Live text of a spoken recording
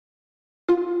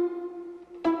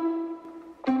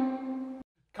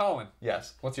Colin.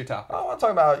 Yes. What's your topic? I want to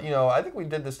talk about, I think we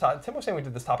did this topic. Tim was saying we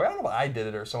did this topic. I don't know if I did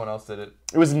it or someone else did it.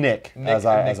 It was Nick as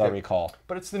I recall.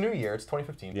 But it's the new year. It's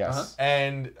 2015. Yes.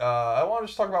 And I want to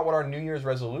just talk about what our New Year's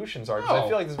resolutions are, because I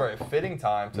feel like this is a very fitting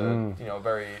time to,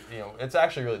 it's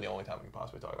actually really the only time we can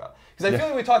possibly talk about it. Because I feel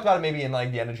like we talked about it maybe in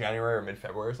like the end of January or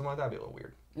mid-February or something like that. That'd be a little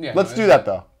weird. Yeah. Let's do that,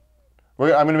 though. I'm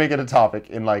going to make it a topic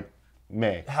in like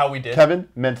May. How we did. Kevin,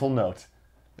 mental note.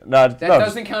 That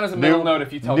doesn't count as a mental note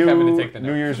if you tell Kevin to take the note.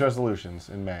 New Year's resolutions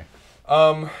in May.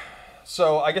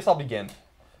 So I guess I'll begin.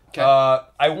 Okay.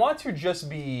 I want to just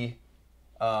be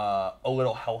a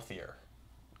little healthier.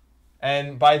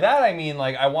 And by that I mean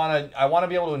like I want to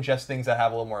be able to ingest things that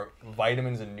have a little more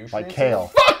vitamins and nutrients. Like kale.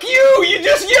 Fuck you! You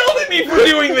just yelled at me for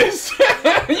doing this!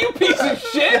 You piece of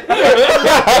shit!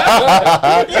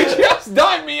 You just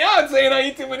dined me out saying I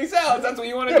eat too many salads. That's what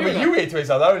you want to do. Yeah, but you ate too many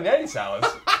salads. I don't eat any salads.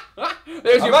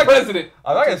 There's your president.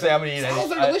 I'm not going to say I'm going to eat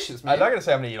Salads are delicious, man. I'm not going to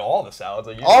say I'm going to eat all the salads.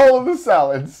 Like, all of the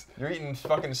salads. You're eating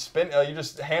fucking you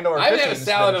just hand over I haven't fish had a and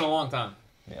salad in spinach. a long time.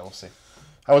 Yeah, we'll see.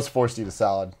 I was forced to eat a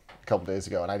salad a couple days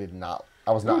ago, and I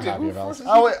was not happy about it.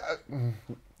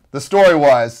 The story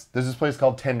was, there's this place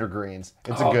called Tender Greens.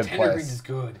 It's a good Tender place. Greens is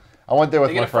good. I went there with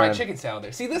they my get a fried friend. chicken salad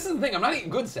there. See, this is the thing. I'm not eating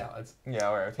good salads. Yeah,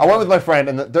 all right. I went with my friend,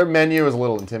 and their menu is a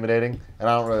little intimidating, and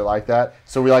I don't really like that.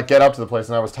 So we get up to the place,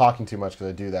 and I was talking too much because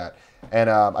I do that. And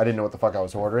I didn't know what the fuck I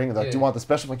was ordering. And they're like, do you want the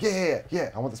special? I'm like,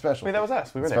 yeah, I want the special. Wait, that was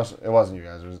us. We were special. It wasn't you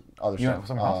guys. It was other You stuff. went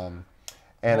somewhere else?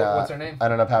 And What's her name? I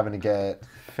ended up having to get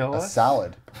Phyllis? a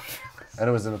salad. And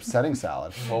it was an upsetting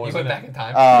salad. What was You went it? back in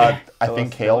time. I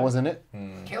think kale was in it.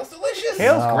 Kale's delicious.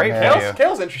 Kale's Oh, great man. for you.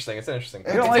 Kale's interesting. It's interesting.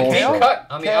 It's don't like It's a kale? deep cut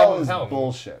on the Kale album's is album.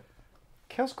 bullshit.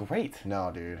 Kale's great.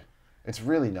 No, dude. It's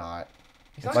really not.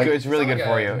 It's It's really good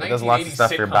for you. It does lots of stuff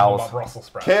for your bowels. Brussels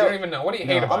sprouts. Kale- You don't even know. What do you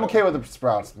hate about I'm okay with the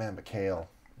sprouts, man, but kale.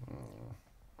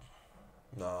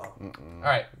 No. All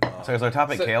right. So is our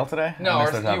topic kale today? No, I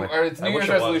or missed our topic. it's New I Year's wish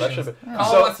it was. That resolutions. should've Colin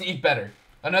So- wants to eat better.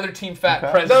 Another Team Fat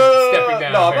Okay. president stepping down. No,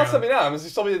 I'm not apparently. stepping down. I'm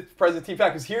still be the president of Team Fat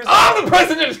because here's. I'm the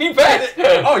president of Team Fat.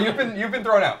 Oh, you've been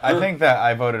thrown out. I think that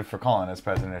I voted for Colin as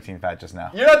president of Team Fat just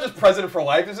now. You're not just president for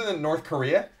life. This isn't North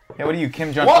Korea. Yeah, what are you,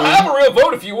 Kim Jong-un? Well, have a real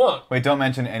vote if you want. Wait, don't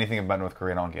mention anything about North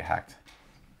Korea. Don't get hacked.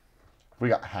 We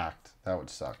got hacked. That would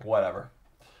suck. Whatever.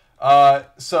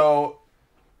 So,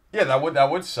 yeah, that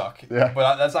would suck. Yeah.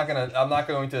 But that's not gonna. I'm not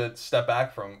going to step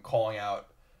back from calling out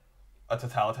a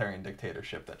totalitarian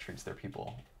dictatorship that treats their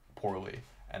people poorly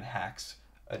and hacks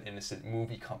an innocent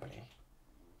movie company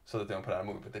so that they don't put out a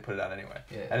movie, but they put it out anyway.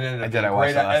 Yeah. And it ended up I did. being I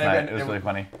watched great, it last and night. It was really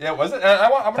funny. Yeah, was it? I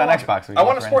want on to Xbox. We I can want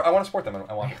watch to it support. I want to support them.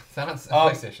 I want. It's not on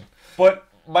PlayStation. But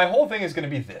my whole thing is going to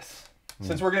be this.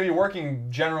 Since we're going to be working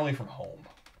generally from home,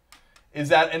 is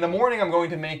that in the morning I'm going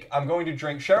to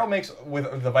drink, Cheryl makes, with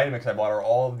the Vitamix I bought her,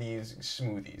 all of these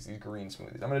smoothies, these green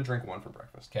smoothies. I'm going to drink one for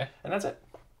breakfast. Okay. And that's it.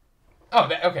 Oh,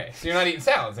 okay. So you're not eating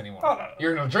salads anymore. Oh, no.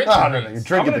 You're gonna drink No, some no, no, greens.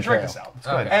 you're I'm drinking going to the drink kale. the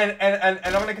salad. Okay. And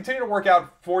I'm going to continue to work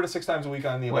out 4 to 6 times a week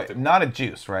on the Wait, elliptic. not a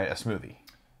juice, right? A smoothie.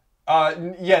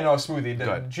 Yeah, no, a smoothie.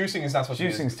 Good. Juicing is not supposed to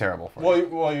be. Juicing's terrible for you.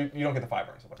 Well, you don't get the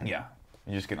fiber and stuff like that. Yeah.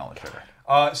 You're just getting all the sugar.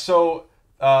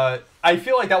 I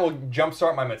feel like that will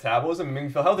jumpstart my metabolism and make me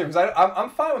feel healthier because I'm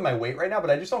fine with my weight right now, but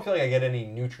I just don't feel like I get any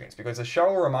nutrients because the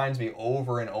Cheryl reminds me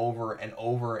over and over and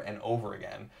over and over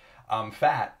again I'm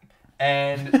fat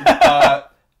and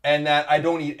and that I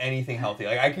don't eat anything healthy.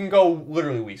 Like I can go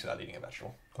literally weeks without eating a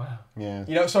vegetable. Wow.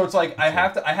 Yeah. So it's like I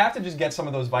have to just get some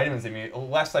of those vitamins in me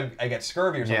lest I get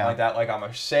scurvy or something like that. Like I'm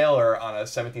a sailor on a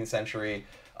 17th century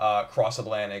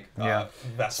cross-Atlantic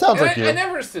vessel. Sounds like you. I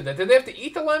never understood that. Did they have to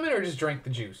eat the lemon or just drink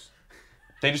the juice?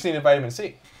 They just needed vitamin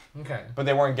C. Okay. But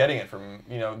they weren't getting it from,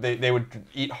 they would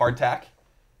eat hardtack,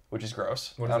 which is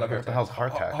gross. What is I don't know if What the hell's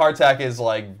hardtack? Hardtack is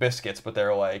like biscuits, but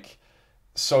they're like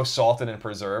so salted and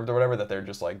preserved or whatever that they're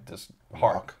just like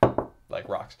hard, like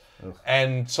rocks,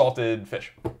 and salted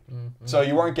fish. So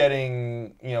you weren't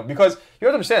getting, because you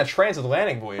have to understand a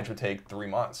transatlantic voyage would take 3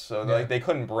 months, so like they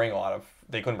couldn't bring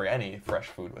any fresh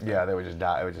food with them. Yeah, they would just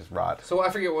die. It would just rot. So I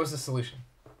forget what was the solution.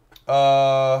 There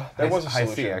was a High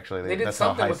solution. C, actually. They did That's how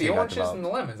something High with C the got oranges developed. and the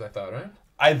lemons, I thought, right?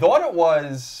 I thought it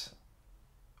was.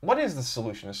 What is the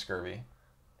solution to scurvy?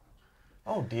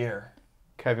 Oh dear.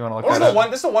 Kev, you want to look This that is, up?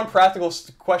 this is the one practical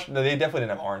question that they definitely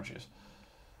didn't have orange juice.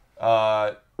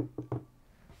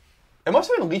 It must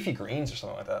have been leafy greens or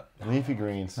something like that. Leafy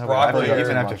greens. No, but I broccoli thought or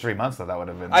even after much. 3 months, though, that would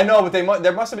have been... I know, but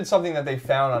there must have been something that they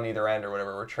found on either end or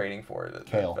whatever we're trading for.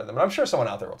 Kale. But I'm sure someone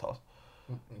out there will tell us.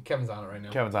 Kevin's on it right now.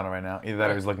 Kevin's on it right now. Either that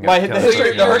or he's looking My- at... the Kelly's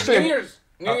history- picture.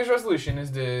 New Year's resolution is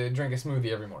to drink a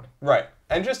smoothie every morning. Right.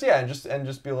 And just be a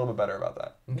little bit better about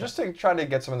that. Just to try to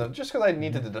get some of the... Just because I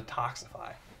needed to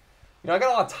detoxify. I got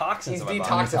a lot of toxins He's in my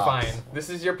body. detoxifying. This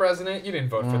is your president. You didn't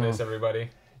vote for this, everybody.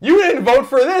 You didn't vote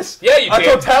for this. Yeah, you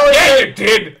did. Yeah, you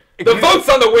did. The votes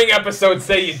on the Wing episode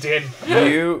say you did.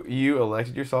 You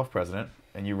elected yourself president,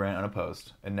 and you ran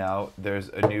unopposed. And now there's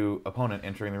a new opponent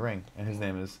entering the ring, and his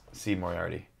name is C.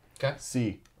 Moriarty. Okay.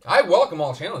 C. I welcome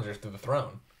all challengers to the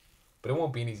throne, but it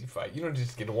won't be an easy fight. You don't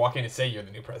just get to walk in and say you're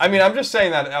the new president. I mean, I'm just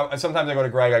saying that sometimes I go to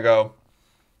Greg, I go,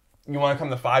 you want to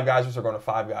come to Five Guys, or we're going to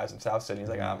Five Guys in South City? He's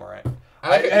like, I'm all right.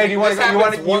 Hey, do you want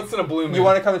to once in a blue moon? You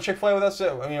want to come to Chick-fil-A with us?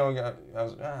 I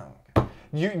was, okay.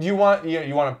 You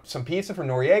want some pizza for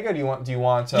Noriega? Do you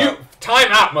want You time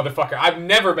out, motherfucker. I've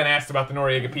never been asked about the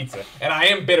Noriega pizza, and I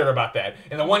am bitter about that.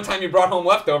 And the one time you brought home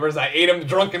leftovers, I ate them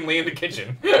drunkenly in the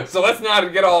kitchen. So let's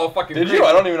not get all fucking Did crazy. you?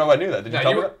 I don't even know if I knew that. Did you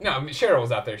tell me that? No, Cheryl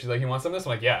was out there. She's like, you want some of this? I'm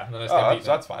like, yeah. And then I Oh, started eating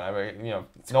that's fine. I mean,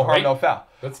 It's no harm, great. no foul.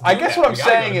 Let's do I guess that. what I'm We gotta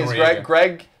go saying to is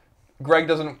Noriega. Greg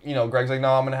doesn't, Greg's like,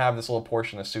 no, I'm gonna have this little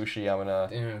portion of sushi. I'm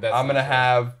gonna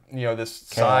have, this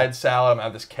Kale. side salad. I'm gonna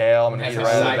have this kale. I'm gonna eat it right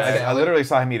out of the bag. I literally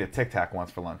saw him eat a Tic Tac once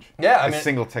for lunch. Yeah, a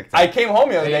single Tic I Tac. came home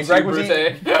the other day. Greg was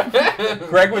eating. eating.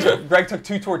 Greg took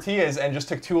 2 tortillas and just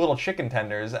took 2 little chicken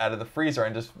tenders out of the freezer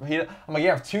and just. I'm like, you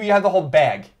have 2. You have the whole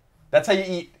bag. That's how you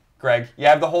eat, Greg. You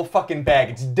have the whole fucking bag.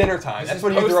 It's dinner time. That's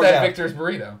what you throw that down. Victor's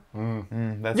burrito.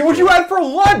 That's What you had for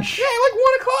lunch? Yeah, like 1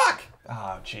 o'clock.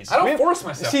 Oh, jeez. I don't force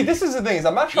myself. See, this is the thing. Is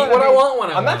I'm not trying Eat to what be, I want when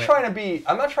I I'm not want it. trying to be.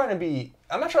 I'm not trying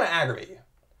to aggravate you.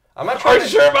 I'm not Are trying you to.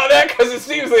 sure about that? Because it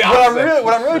seems the opposite.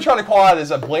 What I'm really trying to call out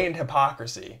is a blatant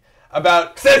hypocrisy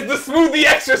about. Says the smoothie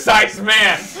exercise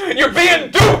man. You're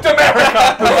being duped,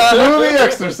 America. Smoothie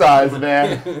exercise,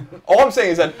 man. All I'm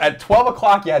saying is that at 12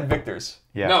 o'clock you had Victor's.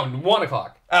 Yeah. No, 1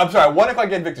 o'clock. I'm sorry, 1 o'clock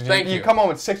you had Victor's. Thank You you. come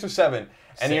home at 6 or 7, and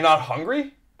 6. you're not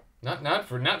hungry. Not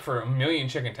for a million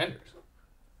chicken tenders.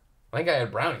 I think I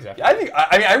had brownies after.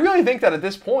 I really think that at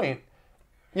this point,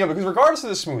 because regardless of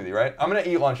the smoothie, right? I'm gonna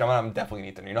eat lunch. I'm definitely gonna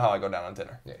eat dinner. You know how I go down on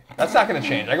dinner. Yeah. That's not gonna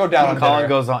change. I go down on Colin dinner.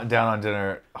 goes down on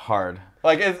dinner hard.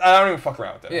 Like I don't even fuck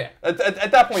around with dinner. Yeah.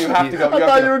 At that point, you have to go. I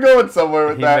thought you were going somewhere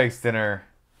with He that. makes dinner.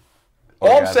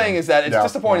 All I'm saying is that it's Yeah.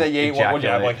 disappointing that you ate what you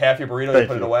have, like half your burrito, you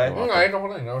put it away, I don't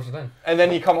know. That was the thing. and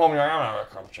then you come home and you're like, I'm not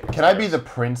gonna chicken. Can I be the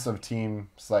prince of team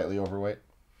slightly overweight?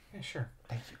 Yeah, sure.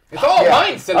 Thank you. It's all Yeah.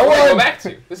 mindset I we're going to go won. back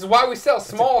to. This is why we sell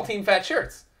small team fat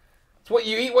shirts. It's what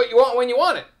you eat, what you want, when you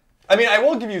want it. I mean, I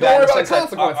will give you Don't that. worry in the about the sense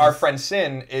that consequences. our friend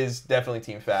Sin is definitely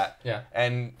team fat. Yeah.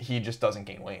 And he just doesn't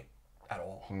gain weight at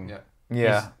all. Yeah.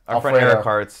 Yeah. Our friend Alfredo. Eric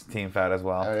Hart's team fat as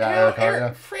well. Eric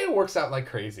Fredo works out like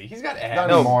crazy. He's got abs. Not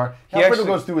No, anymore. he Alfredo actually-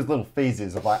 goes through his little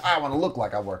phases of like, I want to look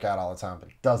like I work out all the time, but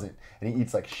he doesn't. And he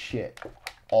eats like shit.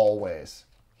 Always.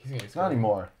 He's gonna be Not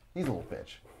anymore. He's a little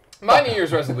bitch. My New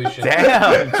Year's resolution.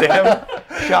 Damn.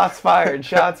 Shots fired.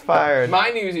 Shots fired. My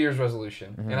New Year's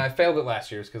resolution, and I failed it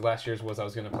last year's because last year's was I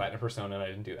was going to platinum persona and I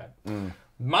didn't do that.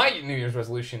 My New Year's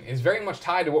resolution is very much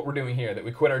tied to what we're doing here, that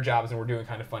we quit our jobs and we're doing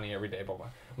kind of funny every day. Blah, blah.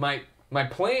 My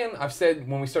plan, I've said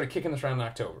when we started kicking this around in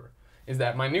October, is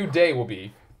that my new day will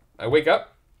be I wake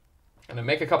up and I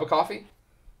make a cup of coffee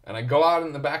and I go out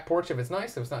in the back porch if it's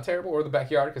nice, if it's not terrible, or the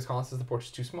backyard because Colin says the porch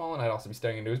is too small and I'd also be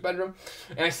staring into his bedroom.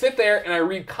 And I sit there and I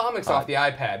read comics off the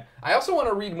iPad. I also want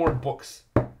to read more books.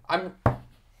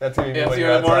 That's gonna be Yeah, when see you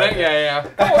you're in the morning? outside. Yeah.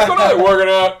 Oh, what's going on?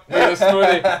 Working out. Made a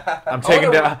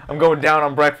smoothie. I'm going down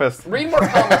on breakfast. Read more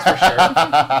comics for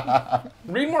sure.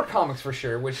 Read more comics for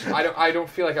sure, which I don't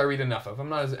feel like I read enough of. I'm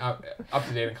not as up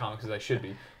to date on comics as I should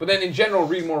be. But then in general,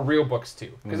 read more real books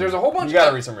too, because there's a whole bunch. You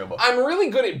gotta read some real books. I'm really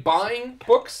good at buying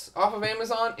books off of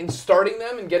Amazon and starting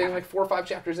them and getting like 4 or 5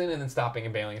 chapters in and then stopping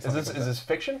and bailing. Is this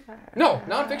fiction? No,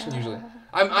 nonfiction usually.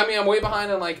 I'm way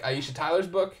behind on like Aisha Tyler's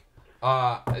book.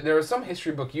 There was some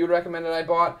history book you recommended I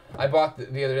bought. I bought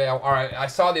the other day. I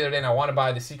saw the other day and I want to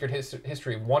buy The Secret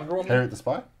History of Wonder Woman. Harriet the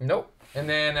Spy? Nope. And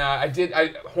then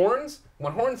Horns.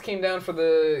 When Horns came down for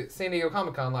the San Diego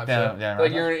Comic-Con live show,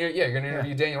 like you're gonna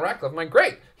interview Daniel Radcliffe. I'm like,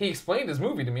 great. He explained his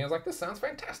movie to me. I was like, this sounds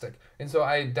fantastic. And so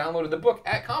I downloaded the book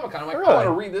at Comic-Con. I'm like, I want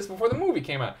to read this before the movie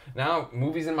came out. Now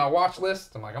movie's in my watch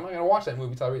list. I'm like, I'm not gonna watch that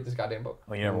movie till I read this goddamn book.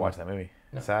 Well, you never watched that movie.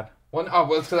 No. Sad. Well,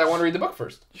 it's because I want to read the book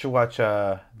first. You should watch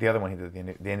the other one he did,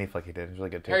 the indie flick he did. It was really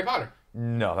good too. Harry Potter.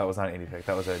 No, that was not an indie flick.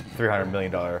 That was a $300 million.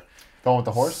 The one with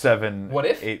the horse? 7. What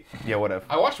If? 8. Yeah, What If?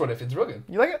 I watched What If. It's real good.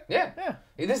 You like it? Yeah. Yeah.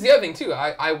 This is the other thing too.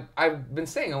 I've been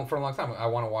saying for a long time I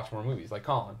want to watch more movies like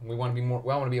Colin. We want to be more.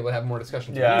 I want to be able to have more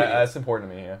discussions. Yeah, that's important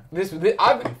to me. Yeah. This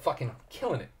I've been fucking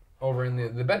killing it over in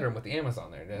the bedroom with the Amazon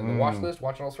there. The watch list,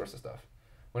 watching all sorts of stuff.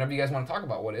 Whenever you guys want to talk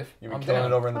about What If, You've been I'm killing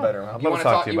down. it over in the bedroom. Huh? I'd love to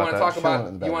talk to you about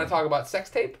that. You want to talk about sex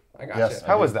tape? I got Yes. you.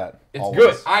 How was that? It's Always.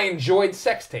 good. I enjoyed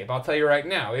sex tape. I'll tell you right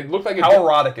now. It looked like How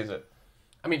erotic is it?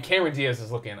 I mean, Cameron Diaz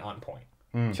is looking on point.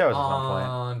 Shows us on point.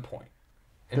 On point.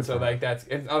 And so like that's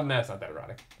not that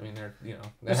erotic. I mean, they're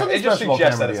It just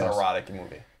suggests that it's an erotic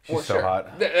movie. She's so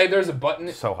hot. There's a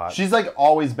button. So hot. She's like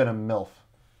always been a MILF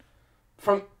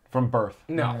from birth.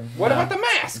 No. What about the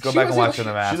mask? Go back and watch The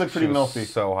Mask. She's like pretty milfy.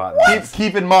 So hot.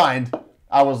 Keep in mind,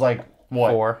 I was like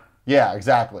what? 4. Yeah,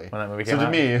 exactly. When that movie So came to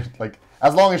out. me, like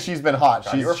as long as she's been hot,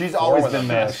 God, you were she's 4 always when been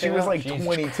The there. Mask She was like Jesus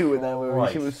 22 in that movie.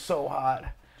 Christ. She was so hot.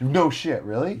 No shit,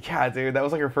 really? Yeah, dude, that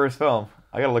was like her first film.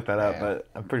 I gotta look that up, Damn. but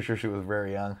I'm pretty sure she was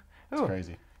very young. It's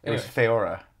crazy. It was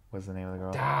Feora. Was the name of the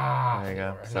girl? Ah, There you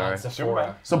go. Sorry.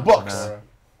 Sorry. So books.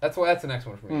 That's the next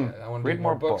one for me. I want to Read read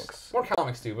more more books. books. More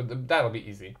comics too, but that'll be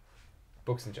easy.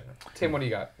 Books in general. Tim, what do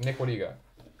you got? Nick, what do you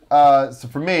got? So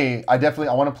for me, I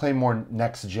want to play more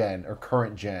next gen or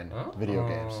current gen video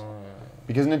games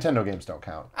because Nintendo games don't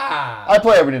count. I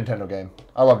play every Nintendo game.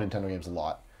 I love Nintendo games a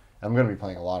lot. I'm going to be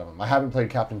playing a lot of them. I haven't played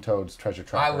Captain Toad's Treasure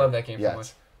Tracker. I love that game so yet,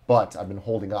 much. but I've been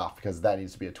holding off because that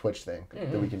needs to be a Twitch thing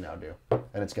that we can now do,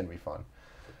 and it's going to be fun.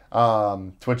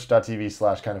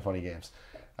 Twitch.tv/kindoffunnygames.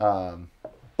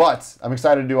 But I'm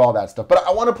excited to do all that stuff. But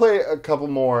I want to play a couple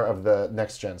more of the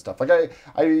next gen stuff. Like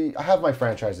I have my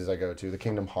franchises I go to: the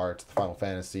Kingdom Hearts, the Final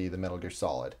Fantasy, the Metal Gear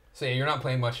Solid. So yeah, you're not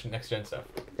playing much next gen stuff.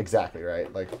 Exactly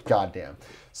right. Like goddamn.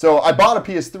 So I bought a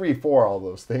PS3 for all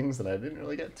those things, and I didn't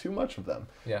really get too much of them.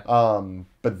 Yeah.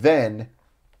 But then,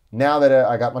 now that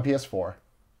I got my PS4,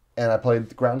 and I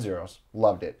played Ground Zeroes,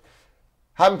 loved it.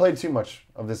 Haven't played too much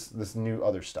of this new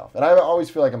other stuff, and I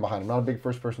always feel like I'm behind. I'm not a big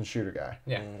first person shooter guy.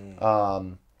 Yeah.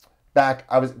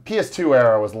 PS2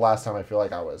 era was the last time I feel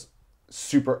like I was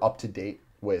super up to date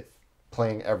with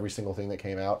playing every single thing that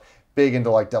came out. Big into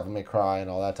like Devil May Cry and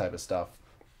all that type of stuff.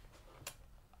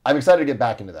 I'm excited to get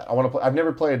back into that. I want to play. I've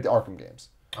never played the Arkham games.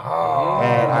 Oh.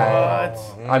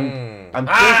 And I'm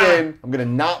thinking I'm gonna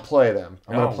not play them.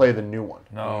 I'm gonna play the new one.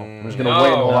 No. I'm just gonna wait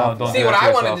and hold on. don't See do what that to I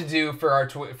yourself. wanted to do for our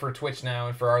for Twitch now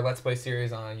and for our Let's Play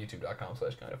series on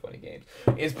YouTube.com/kindoffunnygames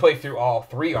is play through all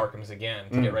 3 Arkhams again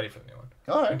to get ready for the new one.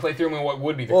 All right. And play through them in what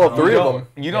would be the Well, chronology. 3 of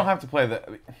them. You don't have to play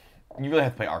the. You really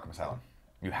have to play Arkham Asylum.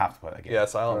 You have to play that game. Yeah,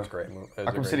 Asylum was great.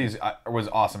 Arkham City was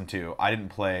awesome too. I didn't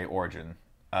play Origin.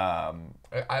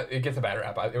 It gets a bad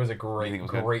rap. It was a great, think it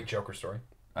was good? great Joker story.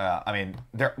 I mean,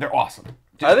 they're awesome.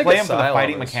 I think play them for the Asylum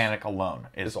fighting is mechanic alone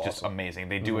is just awesome. amazing.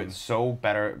 They do it so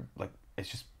better. Like it's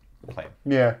just play 'em.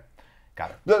 Yeah.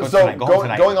 Got it. So Go home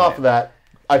tonight going and off play of that,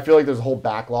 I feel like there's a whole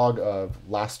backlog of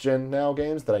last gen now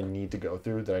games that I need to go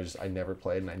through that I never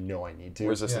played and I know I need to.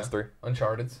 Resistance 3.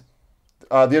 Uncharted. So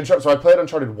I played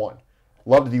Uncharted 1.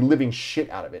 Loved the living shit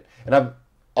out of it, and I've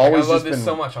always I love just this been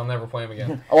so much. I'll never play them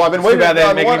again. Oh, I've been Too waiting. bad they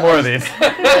I didn't make want- any more I of just- these.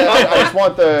 I just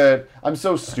want the. I'm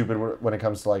so stupid when it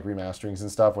comes to like remasterings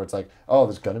and stuff. Where it's like, oh,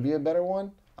 there's gonna be a better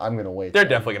one. I'm gonna wait. They're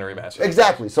definitely going to remaster it.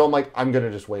 Exactly. So I'm like, I'm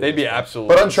gonna just wait. They'd be at this point.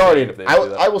 absolutely But Uncharted, insane if they do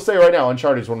that. I will say right now,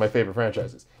 Uncharted is one of my favorite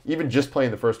franchises. Even just playing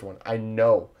the first one, I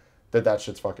know that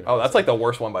shit's fucking. Oh, that's like the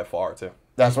worst one by far, too.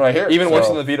 That's what I hear. Even So, worse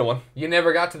than the Vita one. You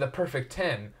never got to the perfect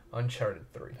 10.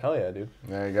 Uncharted 3. Hell yeah, dude.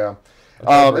 There you go.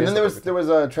 That's And then there perfect.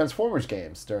 was Transformers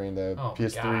games during the Oh,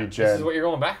 PS3 God. gen. This is what you're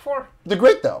going back for? They're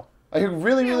great though. I hear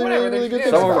really good They're- things yeah,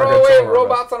 Some of them about are it. good, throw some away of them are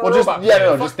robots on a Well, just robot yeah,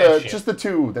 planet. no, Fuck that shit. just the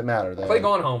two that matter. Play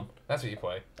Gone Home. That's what you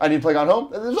play. I need to play Gone Home.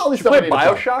 There's all these Did you stuff. I play need to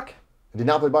play. Bioshock? I did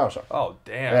not play Bioshock. Oh,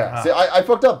 damn. Yeah, see, I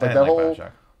fucked up. Like I that didn't whole like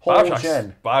Bioshock. whole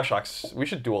gen. Bioshock's. We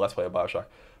should do a Let's Play of Bioshock.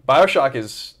 Bioshock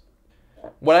is.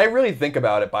 When I really think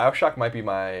about it, Bioshock might be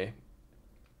my.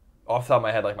 Off the top of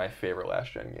my head, like my favorite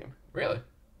last gen game. Really?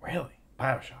 Really?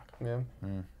 Bioshock. Yeah.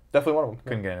 Definitely one of them.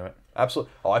 Couldn't get into it.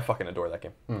 Absolutely. Oh, I fucking adore that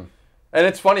game. And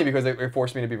it's funny because it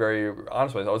forced me to be very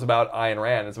honest with it. It's about Ayn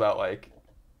Rand. It's about like,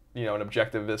 an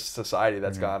objectivist society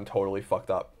that's gone totally fucked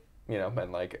up.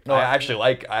 And like I actually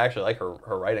like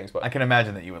her writings, but I can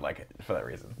imagine that you would like it for that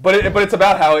reason. but it's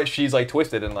about how she's like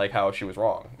twisted and like how she was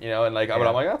wrong. And like but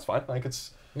I'm like that's fine. Like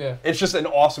it's just an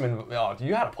awesome.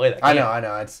 You had to play that game. I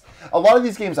know. It's a lot of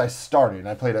these games I started and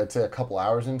I played a couple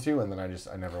hours into, and then I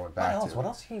never went back to. What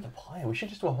else do you need to play? We should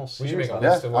just do a whole We series. should make a on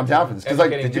Yeah, list of what I'm down for this because like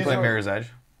educating Did you play these are- Mirror's Edge?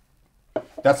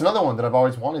 That's another one that I've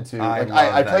always wanted to. I Like, love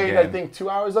I that played, I game. think, 2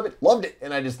 hours of it, loved it,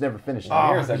 and I just never finished it. Oh,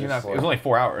 Mirror's Edge you is know, it slow. was only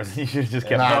 4 hours. You should have just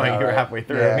kept Nah, going. no, You were right. halfway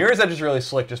through. Yeah. Mirror's Edge is really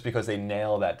slick just because they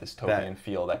nail that dystopian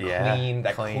feel, that clean,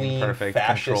 perfect,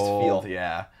 fascist controlled. feel.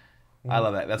 Yeah, I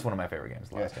love that. That's one of my favorite games.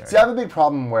 Yeah. Last year. See, I have a big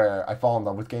problem where I fall in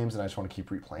love with games and I just want to keep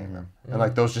replaying them, and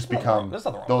like those just become There's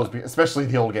nothing wrong with those, especially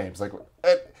the old games. Like,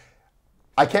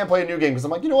 I can't play a new game because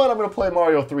I'm like, you know what? I'm gonna play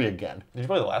Mario 3 again. Did you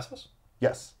play The Last of Us?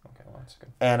 Yes, Okay, well that's good.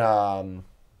 and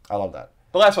I love that.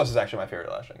 The Last of Us is actually my favorite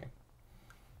last gen game.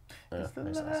 Yeah,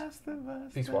 makes sense.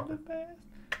 Peace Walker.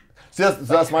 See,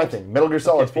 that's my thing. Metal Gear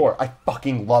Solid 4. I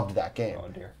fucking loved that game, Oh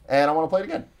dear. and I want to play it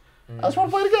again. I just want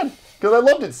to play it again because I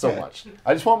loved it so much.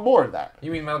 I just want more of that.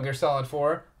 You mean Metal Gear Solid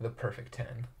 4? The perfect 10.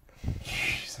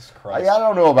 Jesus I Christ.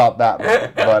 don't know about that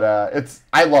one, but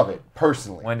I love it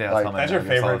personally. One day I'll tell my That's your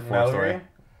Metal Gear Solid favorite 4 Metal story. Gear?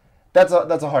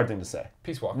 That's a hard thing to say.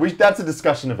 Peace Walker. That's a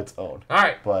discussion of its own. All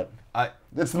right. But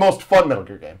it's the most fun Metal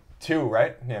Gear game. 2,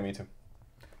 right? Yeah, me too.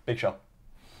 Big Shell.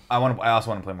 I also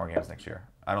want to play more games next year.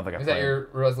 I don't think I've Is played. that your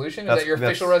resolution? Is That's- that your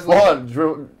that's- official resolution? Hold on,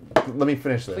 Drew. Let me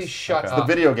finish this. Please shut It's up. the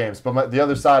video games, but the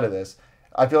other side of this,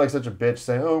 I feel like such a bitch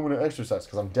saying, "Oh, I'm going to exercise,"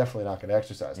 because I'm definitely not going to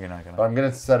exercise. You're not gonna. But I'm going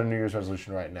to set a New Year's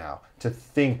resolution right now to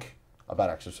think about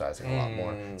exercising a lot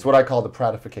more. It's what I call the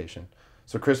Prattification.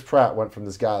 So Chris Pratt went from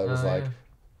this guy that was like,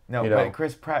 No, you but know.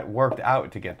 Chris Pratt worked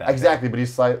out to get that. exactly, but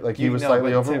he's he was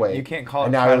slightly but Tim, overweight. you can't call it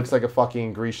and now he Pratt- looks like a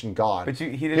fucking Grecian god. But he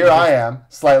didn't. Here I am,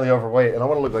 slightly overweight, and I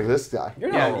want to look like this guy.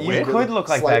 You're Yeah, not you overweight. could look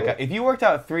like Slightly. that guy. If you worked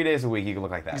out 3 days a week, you could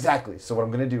look like that. Exactly. So what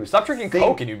I'm going to do is Stop drinking think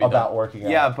Coke and you'd be about done. working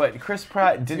out. Yeah, but Chris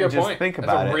Pratt didn't good just point. think That's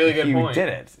about a it. really good he point. did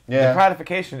it. Yeah. The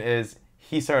gratification is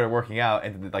he started working out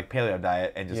and did like paleo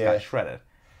diet and just Yeah. got shredded.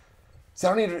 See,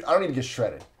 I don't need to get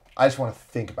shredded. I just want to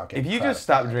think about getting If you proud just of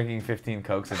stop that. drinking 15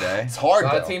 Cokes a day, It's hard, A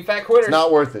lot though. of Team Fat Quitters. It's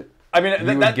not worth it. I mean,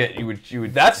 you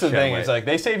would. that's the shed thing. weight. Is like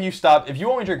they say if you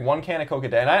only drink 1 can of Coke a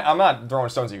day, and I'm not throwing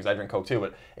stones at you because I drink Coke too,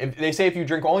 but if they say if you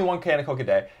drink only 1 can of Coke a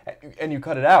day and you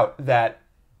cut it out, that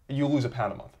you lose a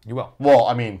pound a month. You will. Well,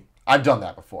 I mean, I've done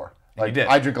that before. Like, you did.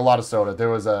 I drink a lot of soda. There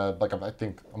was I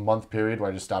think a month period where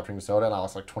I just stopped drinking soda and I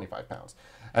lost like 25 pounds.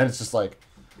 And it's just like,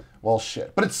 well,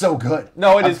 shit. But it's so good.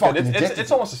 No, it I'm is good. fucking addicted It's to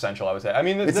it. almost essential, I would say. I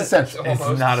mean, It's essential. It's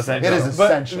Almost. not essential. It is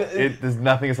But essential. There's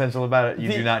nothing essential about it.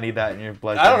 You do not need that in your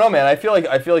blood. I don't know, man. I feel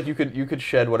like you could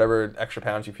shed whatever extra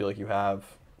pounds you feel like you have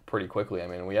pretty quickly. I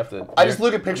mean, we have to. I just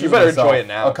look at pictures You better of myself enjoy it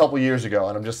now. a couple years ago,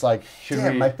 and I'm just like,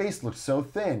 damn, we- my face looks so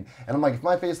thin. And I'm like, if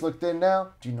my face looked thin now,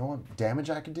 do you know what damage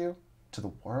I could do to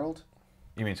the world?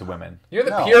 You mean to women? You're the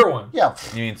No. pure one. Yeah.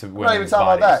 You mean to I'm women? not even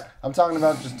talking about that. I'm talking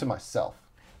about just to myself.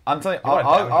 I'm telling you, wanna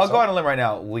damage I'll go yourself? on a limb right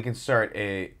now. We can start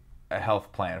a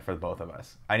health plan for both of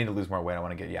us. I need to lose more weight. I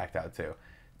want to get yacked out too. Do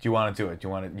you want to do it? Do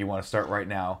you want to start right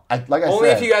now? Like I Only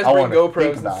said, if you guys I bring wanna GoPros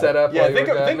think and about set it. up. Yeah, while you think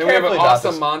work out. think Then we have an carefully about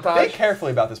awesome this. montage. Think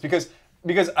carefully about this because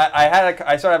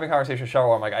I started having a conversation with Cheryl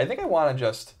where I'm like, I think I want to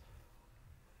just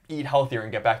eat healthier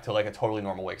and get back to like a totally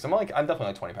normal weight. Because I'm definitely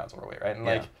like 20 pounds overweight, right? And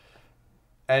Yeah. like,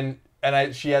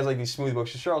 she has like these smoothie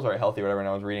books. Cheryl's very healthy or whatever, and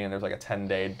I was reading and there's like a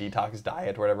 10-day detox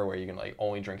diet or whatever where you can like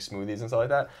only drink smoothies and stuff like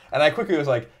that. And I quickly was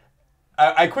like,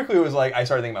 I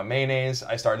started thinking about mayonnaise.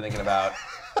 I started thinking about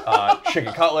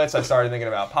chicken cutlets. I started thinking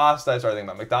about pasta. I started thinking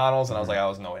about McDonald's, and I was like,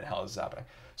 oh, no way in hell this is happening.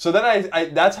 So then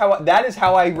that is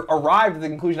how I arrived at the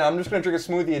conclusion. I'm just going to drink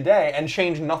a smoothie a day and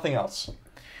change nothing else.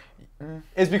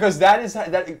 Is because that is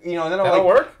that you know. And then I'm That'll like,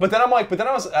 work. But then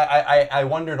I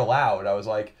wondered aloud. I was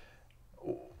like,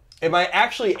 am I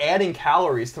actually adding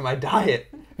calories to my diet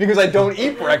because I don't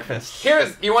eat breakfast?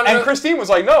 You want to And know? Christine was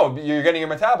like, no, you're getting your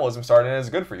metabolism started and it's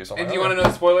good for you. So I'm And like, do you want okay. to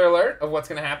know the spoiler alert of what's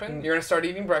going to happen? You're going to start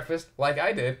eating breakfast like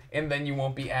I did, and then you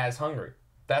won't be as hungry.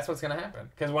 That's what's going to happen.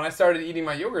 Because when I started eating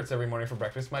my yogurts every morning for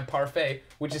breakfast, my parfait,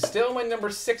 which is still my number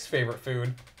 6 favorite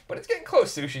food, but it's getting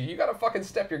close, Sushi. You got to fucking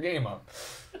step your game up.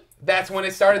 That's when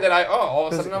it started that all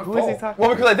of a sudden I'm Who is he full. talking?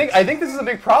 Well, because I think this is a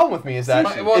big problem with me is that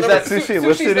Sushi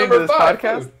listening to number this 5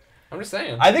 podcast? food. I'm just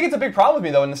saying. I think it's a big problem with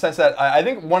me though in the sense that I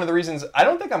think one of the reasons I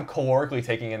don't think I'm calorically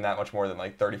taking in that much more than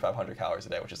like 3,500 calories a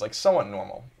day, which is like somewhat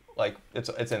normal. Like it's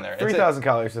in there. 3,000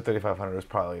 calories to 3,500 is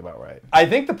probably about right. I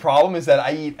think the problem is that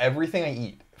I eat everything I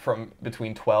eat from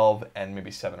between 12 and maybe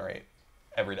 7 or 8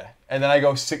 every day, and then I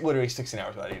go literally 16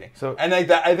 hours without eating. So- and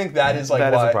I think that is like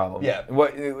That is why, a problem. Yeah.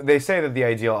 What they say that the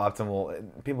ideal optimal,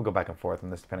 people go back and forth on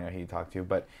this depending on who you talk to,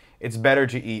 but it's better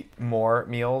to eat more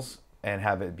meals and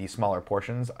have it be smaller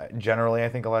portions. Generally, I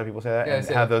think a lot of people say that, Yeah, and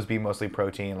have those be mostly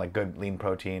protein, like good lean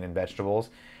protein and vegetables,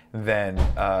 than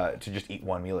to just eat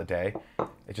one meal a day.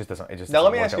 It just doesn't. It just Now, let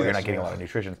doesn't me work ask out. you You're this. not getting a lot of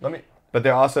nutrition. Let me. But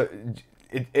they're also,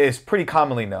 it is pretty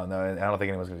commonly known, though, and I don't think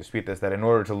anyone's going to dispute this, that in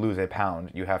order to lose a pound,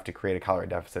 you have to create a calorie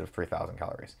deficit of 3,000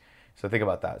 calories. So think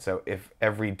about that. So if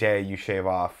every day you shave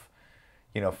off,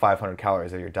 500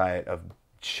 calories of your diet of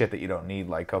shit that you don't need,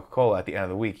 like Coca-Cola, at the end of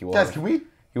the week, you will Guys, have, can we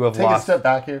you have take lost, a step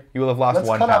back here? you will have lost Let's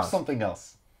 1 cut pound. out something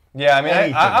else. Yeah, I mean,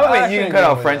 Anything. I mean, you can cut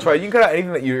out actually French agree with fries. You can cut out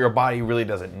anything that your body really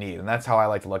doesn't need, and that's how I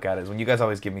like to look at it. Is when you guys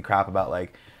always give me crap about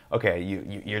like, okay,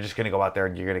 you're just gonna go out there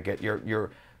and you're gonna get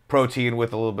your protein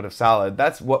with a little bit of salad.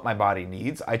 That's what my body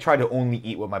needs. I try to only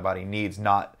eat what my body needs,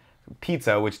 not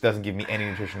pizza, which doesn't give me any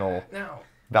nutritional. No.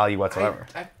 value whatsoever.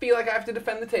 I feel like I have to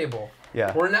defend the table.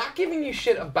 Yeah. We're not giving you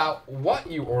shit about what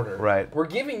you order. Right. We're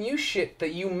giving you shit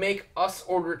that you make us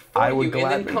order it for I would you,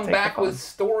 and then gladly come take back the with fun.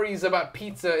 stories about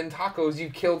pizza and tacos you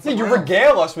killed. Yeah, you somewhere else.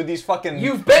 regale us with these fucking.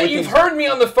 You've these- heard me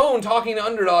on the phone talking to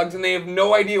underdogs, and they have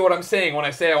no idea what I'm saying when I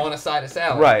say I want a side of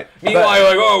salad. Right. Meanwhile, you're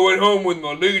like, oh, I went home with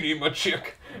my lady, my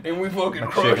chick, and we fucking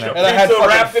crushed chicken. a And I had pizza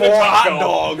wrapped fucking in a 4 taco. hot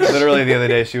dogs. Literally the other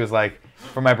day, she was like,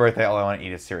 for my birthday, all I want to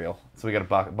eat is cereal. So we got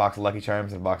a box of Lucky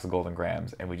Charms and a box of Golden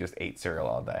Grams, and we just ate cereal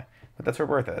all day. But that's her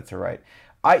birthday. That's her right.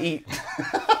 I eat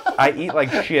like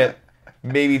shit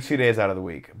maybe 2 days out of the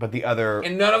week, but the other...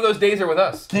 And none of those days are with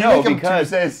us. Can you No, make 'em because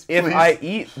Tuesdays, if please? I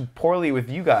eat poorly with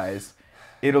you guys,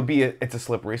 it's a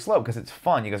slippery slope because it's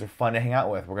fun. You guys are fun to hang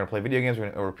out with. We're gonna play video games. We're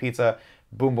gonna order pizza.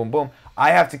 Boom, boom, boom.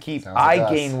 I have to keep. Sounds like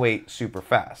us. Gain weight super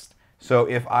fast. So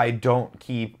if I don't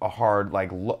keep a hard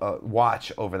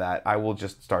watch over that, I will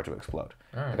just start to explode.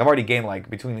 Right. Like I've already gained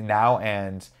between now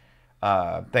and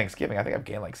Thanksgiving. I think I've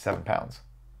gained 7 pounds.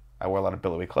 I wear a lot of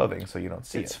billowy clothing, so you don't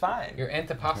see It's it. fine. Your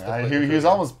antipasta. He was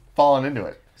almost falling into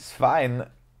it. It's fine.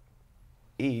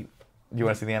 Eat. Do you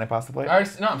want to see the antipasta plate?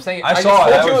 I'm saying I I saw just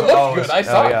it. told you That it was- looked good. I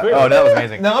saw it clearly. Oh, that was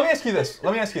amazing. Now let me ask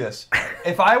you this.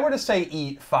 If I were to say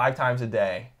eat 5 times a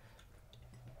day,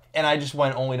 and I just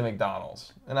went only to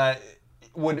McDonald's, and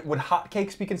would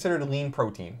hotcakes be considered lean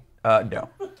protein? No.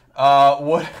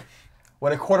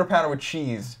 Would a quarter pounder with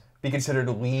cheese be considered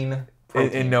lean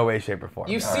protein? In no way, shape, or form.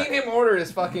 You've seen him order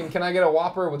his fucking, can I get a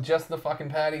Whopper with just the fucking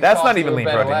patty? That's sauce not with even a lean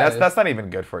bed of protein. lettuce? That's not even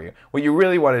good for you. What you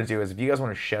really want to do is, if you guys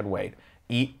want to shed weight,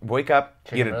 wake up,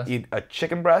 Chicken eat a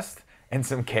chicken breast and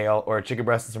some kale, or a chicken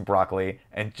breast and some broccoli,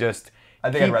 and just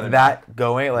I think I'd keep rather that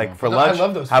going. Like for No, I lunch,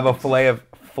 love those have a foods.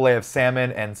 fillet of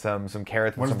salmon and some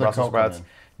carrots and Where's some the Brussels Coke come sprouts.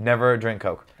 in? Never drink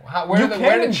Coke. Where You do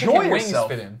can chicken enjoy wings yourself.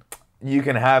 fit in? You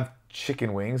can have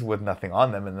chicken wings with nothing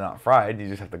on them and they're not fried. You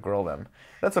just have to grill them.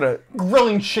 That's what a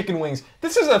Grilling chicken wings.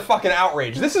 This is a fucking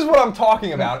outrage. This is what I'm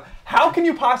talking about. How can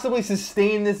you possibly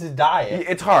sustain this diet?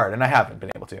 It's hard, and I haven't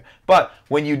been able to. But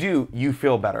when you do, you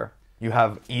feel better. You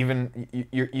have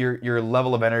your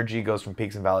level of energy goes from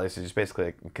peaks and valleys to just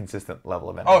basically a consistent level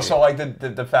of energy. Oh, so like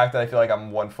the fact that I feel like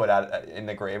I'm 1 foot out in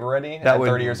the grave already at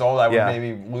 30 years old, I would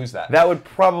maybe lose that. That would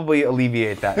probably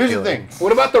alleviate that. Here's the feeling. thing.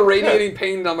 What about the radiating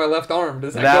pain on my left arm?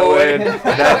 Does that, That go away? would.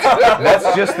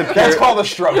 That's just the pure. That's called a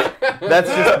stroke.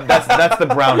 That's the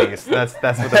brownies. That's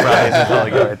what the brownies are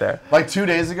telling you right there. Like 2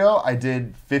 days ago, I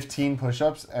did 15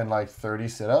 push-ups and 30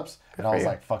 sit-ups, and I was you.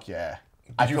 like, "Fuck yeah!"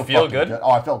 you feel fucking good?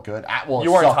 Oh, I felt good. Well, it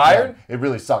You weren't sucked, tired? man. It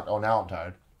really sucked. Oh, now I'm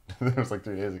tired. It was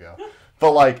 3 days ago.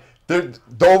 But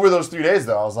over those 3 days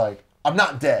though, I was like, I'm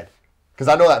not dead. Because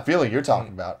I know that feeling you're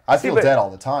talking about. I feel but- dead all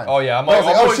the time. Oh yeah, I'm But I was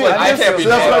like, oh shit, I can't be so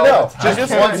that's dead what I all know. the time.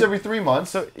 Just once every 3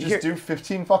 months, So just here- do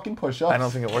 15 fucking push-ups. I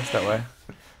don't think it works that way.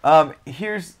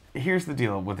 Here's the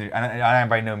deal with it. And I am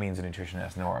by no means a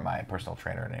nutritionist, nor am I a personal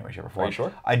trainer in any way, shape, or form. Are you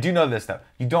sure? I do know this though.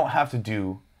 You don't have to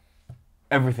do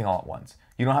everything all at once.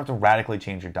 You don't have to radically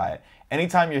change your diet.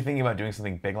 Anytime you're thinking about doing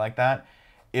something big like that,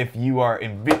 if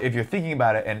you're thinking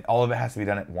about it and all of it has to be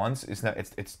done at once,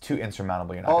 it's too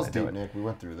insurmountable. You're not Balls going to do deep, it. Nick. We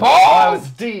went through this. Balls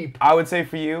deep. I would say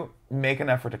for you, make an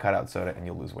effort to cut out soda and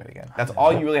you'll lose weight again. That's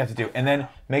all you really have to do. And then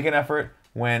make an effort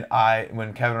when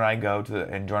Kevin and I go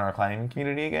and join our climbing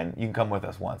community again. You can come with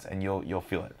us once and you'll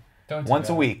feel it. Don't do Once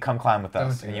that. a week, come climb with Don't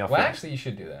us do and that. you'll Well, feel actually, you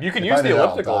should do that. You can If use I the did, I'll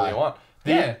elliptical if die. you want.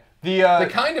 Yeah. The The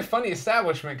kind of funny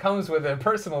establishment comes with a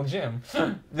personal gym.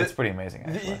 it. It's pretty amazing.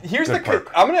 Actually. here's Good the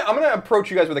perk. I'm gonna approach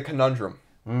you guys with a conundrum.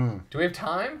 Do we have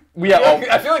time? We have-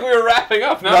 I feel like we were wrapping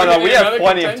up. Now No, we're no, getting we have another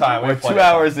plenty of contention. time. We're 2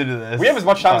 hours into this. We have as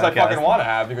much time as I podcast. fucking want to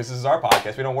have because this is our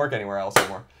podcast. We don't work anywhere else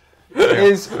anymore.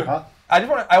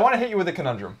 I want to hit you with a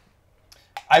conundrum.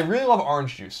 I really love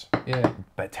orange juice. Yeah.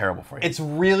 But terrible for you. It's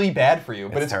really bad for you,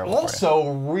 but It's it's terrible for you.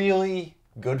 also really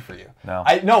good for you. No.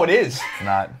 No, it is. It's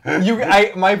not.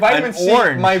 My vitamin C.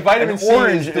 My vitamin C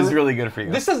orange is really good for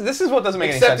you. This is what doesn't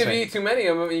make Except any if sense. you eat too many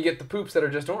of them, you get the poops that are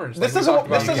just orange. This like we is what talked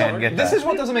about this You is can't before. get this that. is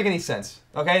what doesn't make any sense.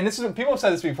 Okay, and this is people have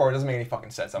said this before. It doesn't make any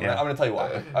fucking sense. I'm Yeah. gonna tell you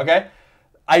why. Okay,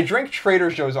 I drink Trader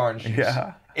Joe's orange juice.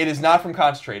 Yeah. It is not from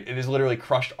concentrate. It is literally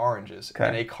crushed oranges Okay.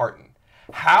 in a carton.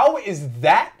 How is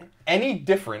that any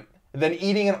different than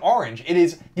eating an orange? It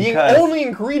is the Because only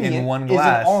ingredient in one is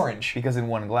glass, an orange. Because in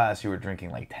one glass you were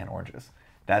drinking 10 oranges.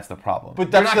 That's the problem.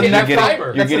 But that's not the getting nectar. enough fiber.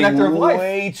 You're That's the getting nectar of life.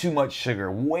 way too much sugar,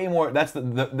 way more. That's the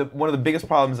one of the biggest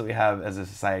problems that we have as a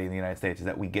society in the United States is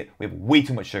that we have way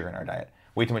too much sugar in our diet,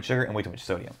 way too much sugar and way too much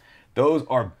sodium. Those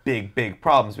are big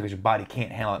problems because your body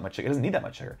can't handle that much sugar. It doesn't need that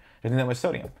much sugar. It doesn't need that much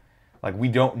sodium. Like we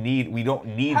don't need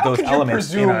How those could you elements.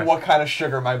 presume what kind of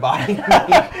sugar my body needs?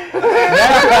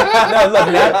 No,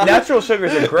 look, natural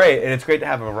sugars are great, and it's great to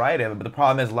have a variety of it. But the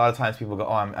problem is, a lot of times people go,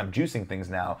 "Oh, I'm juicing things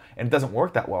now," and it doesn't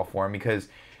work that well for them because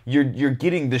you're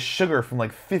getting the sugar from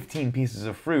like 15 pieces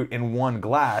of fruit in one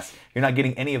glass. You're not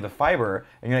getting any of the fiber,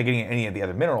 and you're not getting any of the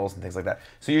other minerals and things like that.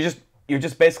 So you're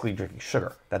just basically drinking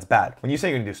sugar. That's bad. When you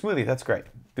say you're gonna do a smoothie, that's great.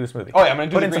 Do a smoothie. Oh yeah, I'm gonna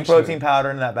do Put the in some green protein smoothie. powder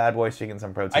in that bad boy, so you get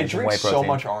some protein. I some drink whey so protein.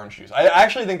 much orange juice. I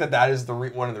actually think that is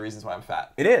one of the reasons why I'm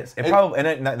fat. It is. It probably,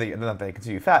 and not that it considers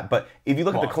you fat, but if you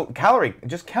look at the calorie,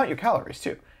 just count your calories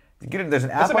too. There's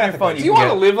an app on your phone. Do you want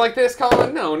to live like this,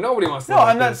 Colin? No, nobody wants to. No, live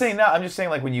like I'm not this. saying that. I'm just saying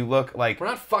like when you look like we're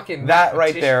not fucking. That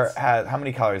right there has how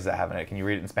many calories does that have in it? Can you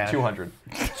read it in Spanish? 200.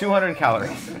 200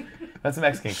 calories. That's a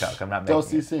Mexican Coke. I'm not making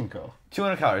Dos y it. cinco.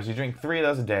 200 calories. You drink 3 of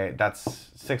those a day.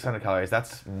 That's 600 calories.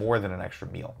 That's more than an extra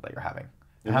meal that you're having.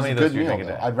 It How was many a of those good do you meal, drink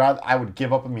a though. day? I would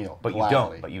give up a meal. But you gladly.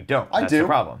 don't. But you don't. I That's do. the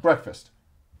problem. Breakfast.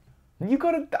 You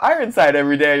go to Ironside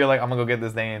every day. You're like, I'm gonna go get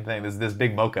this dang thing. This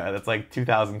big mocha that's like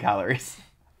 2,000 calories.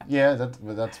 Yeah,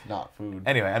 that's not food.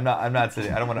 Anyway, I'm not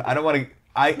sitting. I don't want to.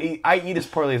 I eat as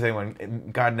poorly as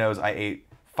anyone. God knows I ate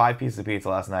 5 pieces of pizza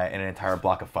last night and an entire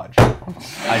block of fudge.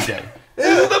 I did.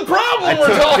 This is the problem I we're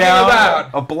took talking down about.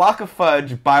 a block of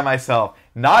fudge by myself,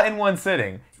 not in one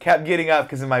sitting. Kept getting up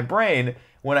because in my brain,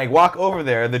 when I walk over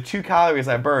there, the 2 calories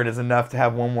I burned is enough to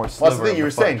have one more sliver. Well, that's the thing of you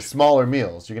were fudge. saying. Smaller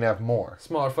meals. You can have more.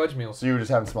 Smaller fudge meals. So you were just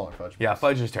having smaller fudge. Yeah,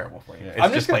 fudge is terrible for you. It's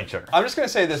I'm just plain sugar. I'm just gonna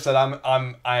say this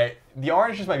that the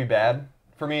orange juice might be bad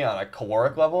for me on a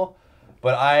caloric level,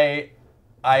 but I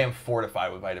am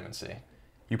fortified with vitamin C.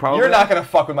 You're not gonna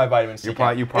fuck with my vitamin C. You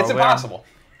probably it's impossible.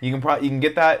 You can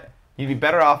get that. You'd be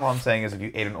better off. All I'm saying is if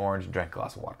you ate an orange and drank a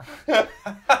glass of water.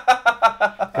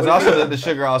 Because also the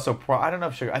sugar also. I don't know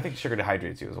if sugar. I think sugar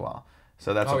dehydrates you as well.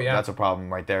 So that's that's a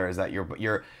problem right there. Is that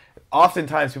you're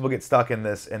oftentimes people get stuck in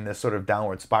this sort of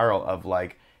downward spiral of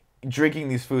like drinking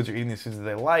these foods or eating these foods that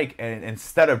they like, and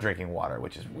instead of drinking water,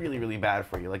 which is really really bad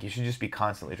for you. Like you should just be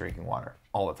constantly drinking water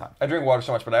all the time. I drink water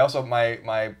so much, but I also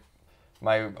my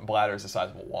bladder is the size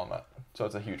of a walnut, so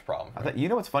it's a huge problem. You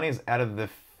know what's funny is out of the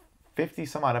 50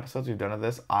 some odd episodes we've done of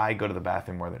this, I go to the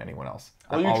bathroom more than anyone else.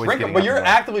 Well, I'm you drink, but you're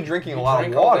actively drinking a lot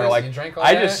of water. Like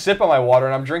I just sip on my water,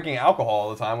 and I'm drinking alcohol all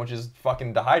the time, which is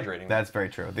fucking dehydrating. That's very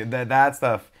true. That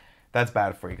stuff, that's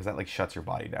bad for you because that like shuts your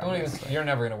body down. You're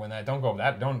never gonna win that. Don't go with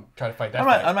that. Don't try to fight that.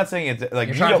 I'm not saying it's like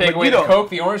you're trying to take away the Coke,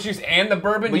 the orange juice, and the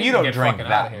bourbon. But you don't get drink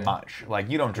that much. Like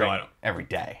you don't drink every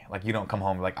day. Like you don't come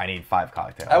home like I need 5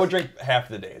 cocktails. I would drink half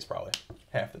the days probably.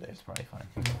 Half the days. It's probably fine.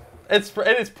 It's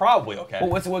probably okay.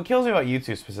 Well, what kills me about you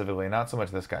two specifically, not so much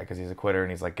this guy because he's a quitter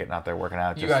and he's like getting out there working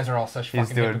out. You guys are all such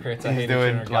fucking hypocrites. He's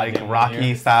doing like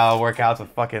Rocky style workouts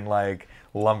with fucking like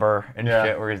lumber and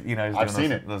shit. Where he's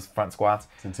doing those front squats.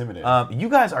 It's intimidating. You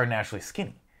guys are naturally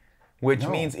skinny, which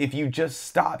means if you just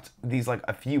stopped these like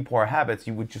a few poor habits,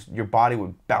 your body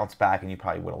would bounce back and you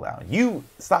probably whittle down. You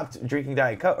stopped drinking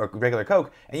Diet Coke or regular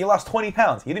Coke and you lost 20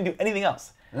 pounds. You didn't do anything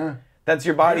else. That's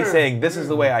your body saying this is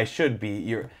the way I should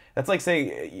be. That's like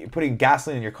saying you're putting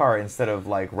gasoline in your car instead of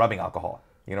like rubbing alcohol.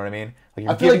 You know what I mean? Like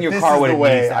you're giving your car what it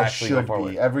needs to actually go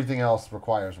forward. Everything else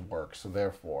requires work, so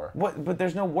therefore. What? But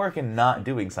there's no work in not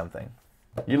doing something.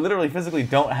 You literally physically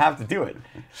don't have to do it.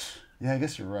 Yeah, I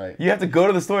guess you're right. You have to go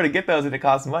to the store to get those, and it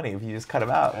costs money if you just cut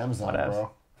them out. Amazon, bro.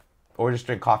 Or just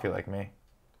drink coffee like me.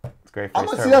 It's great for you.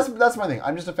 See, that's my thing.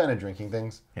 I'm just a fan of drinking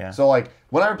things. Yeah. So like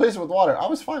when I replace it with water, I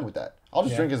was fine with that. I'll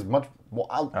just drink as much. At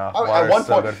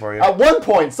one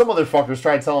point, some motherfuckers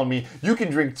tried telling me you can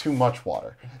drink too much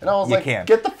water, and I was like,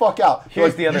 "Get the fuck out!"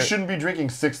 You shouldn't be drinking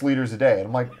 6 liters a day, and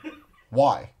I'm like,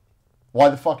 "Why? Why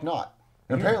the fuck not?"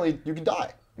 And apparently, you can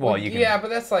die. Well, you can. Yeah, but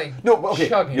that's like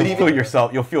chugging.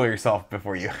 You'll feel yourself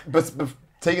before you. But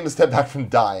taking a step back from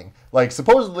dying, like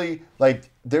supposedly, like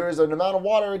there is an amount of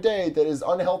water a day that is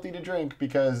unhealthy to drink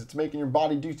because it's making your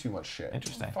body do too much shit.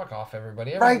 Interesting. Fuck off,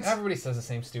 everybody. Right. Everybody says the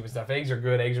same stupid stuff. Eggs are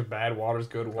good. Eggs are bad. Water's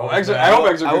good. I hope eggs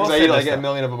are good because I eat like a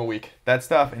million of them a week. That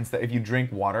stuff, if you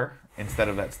drink water instead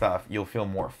of that stuff, you'll feel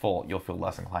more full. You'll feel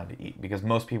less inclined to eat because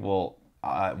most people,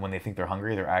 when they think they're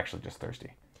hungry, they're actually just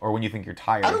thirsty. Or when you think you're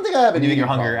tired. I don't think I have when an you think eating you're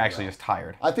hungry, problem, you're actually just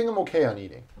tired. I think I'm okay on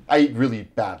eating. I eat really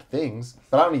bad things,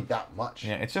 but I don't eat that much.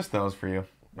 Yeah, it's just those for you.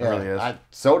 It really is.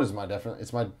 Soda's my definite.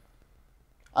 It's my.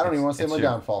 I don't even want to say my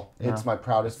downfall. No, it's my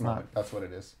proudest moment. That's what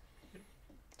it is.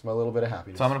 It's my little bit of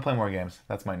happiness. So I'm gonna play more games.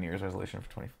 That's my New Year's resolution for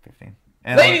 2015.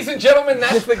 And Ladies and gentlemen,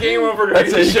 that's the Game Over Greggy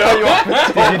show. Did you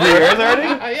do yours already?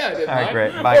 Yeah, I did. All right, mine.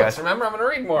 great. Bye, Books, guys. remember, I'm going to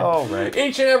read more. Oh, right.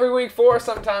 Each and every week, 4,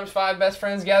 sometimes 5 best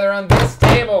friends gather on this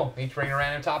table. Each bring a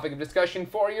random topic of discussion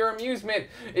for your amusement.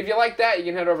 If you like that, you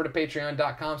can head over to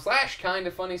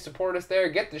patreon.com/kindafunny. Support us there.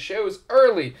 Get the shows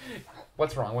early.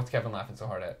 What's wrong? What's Kevin laughing so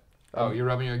hard at? Oh, you're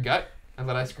rubbing your gut? I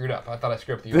thought I screwed up. I thought I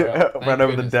screwed up the URL. Right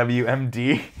over the goodness.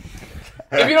 WMD.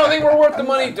 If you don't think we're worth the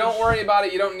money, don't worry about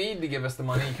it. You don't need to give us the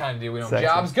money. You kind of do. We don't have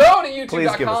Sexy. jobs. Go to Please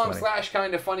give us money.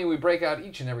 youtube.com/kindafunny. We break out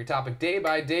each and every topic day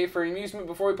by day for amusement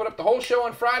before we put up the whole show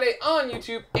on Friday on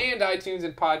YouTube and iTunes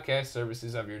and podcast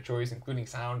services of your choice, including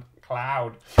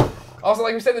SoundCloud. Also,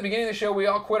 like we said at the beginning of the show, we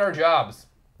all quit our jobs.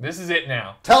 This is it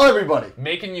now. Tell everybody.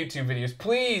 Making YouTube videos.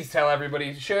 Please tell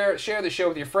everybody. Share the show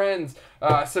with your friends.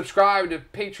 Subscribe to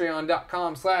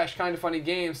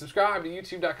patreon.com/kindafunnygames. Subscribe to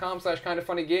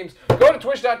youtube.com/kindafunnygames. Go to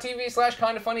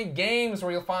twitch.tv/kindafunnygames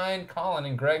where you'll find Colin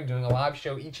and Greg doing a live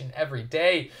show each and every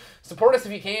day. Support us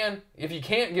if you can. If you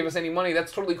can't give us any money,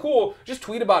 that's totally cool. Just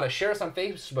tweet about us. Share us on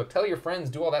Facebook. Tell your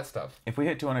friends. Do all that stuff. If we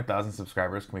hit 200,000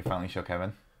 subscribers, can we finally show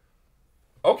Kevin?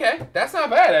 Okay, that's not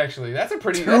bad actually. That's a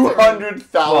pretty 200,000.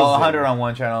 Well, 100 on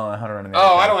one channel and 100 on the other.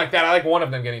 Oh, I don't like that. I like one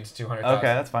of them getting to 200,000. Okay,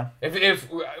 that's fine. If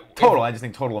Total, I just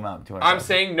think total amount 200,000. I'm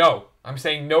saying no. I'm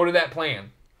saying no to that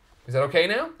plan. Is that okay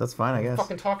now? That's fine, I guess.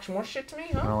 Fucking talk some more shit to me,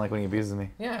 I huh? don't like when he abuses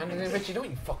me. Yeah, I bet you don't,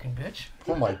 you fucking bitch.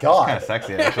 Oh my god. Kind of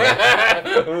sexy, actually.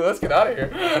 Let's get out of here.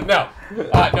 No,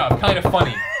 no, kind of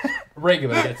funny.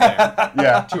 Regular gets there.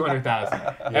 Yeah. 200,000.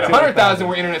 At 100,000,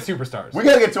 we're internet superstars. We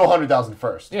gotta get to 100,000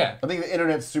 first. Yeah. I think the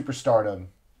internet superstardom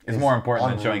It's is more important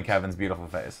than en showing route. Kevin's beautiful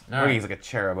face. All Look, right. he's like a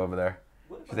cherub over there.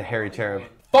 He's a hairy cherub.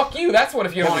 Fuck you. That's what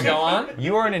if you don't want to go on.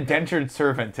 You are an indentured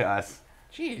servant to us.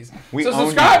 Jeez. We So own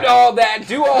subscribe you. to all that.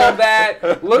 Do all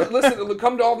that. Listen.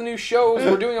 Come to all the new shows.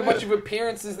 We're doing a bunch of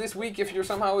appearances this week. If you're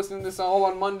somehow listening to this all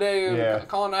on Monday, Yeah.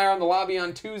 Colin and I are on the lobby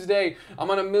on Tuesday. I'm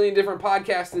on a million different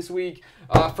podcasts this week.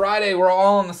 Friday, we're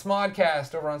all on the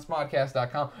Smodcast over on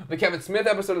smodcast.com. The Kevin Smith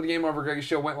episode of the Game Over Greggy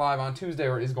show went live on Tuesday,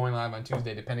 or is going live on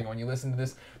Tuesday, depending on when you listen to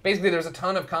this. Basically, there's a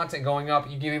ton of content going up.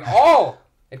 You get it all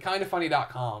at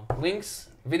kindafunny.com. Links,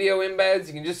 video embeds.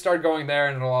 You can just start going there,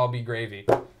 and it'll all be gravy.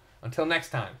 Until next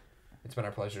time, it's been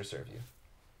our pleasure to serve you.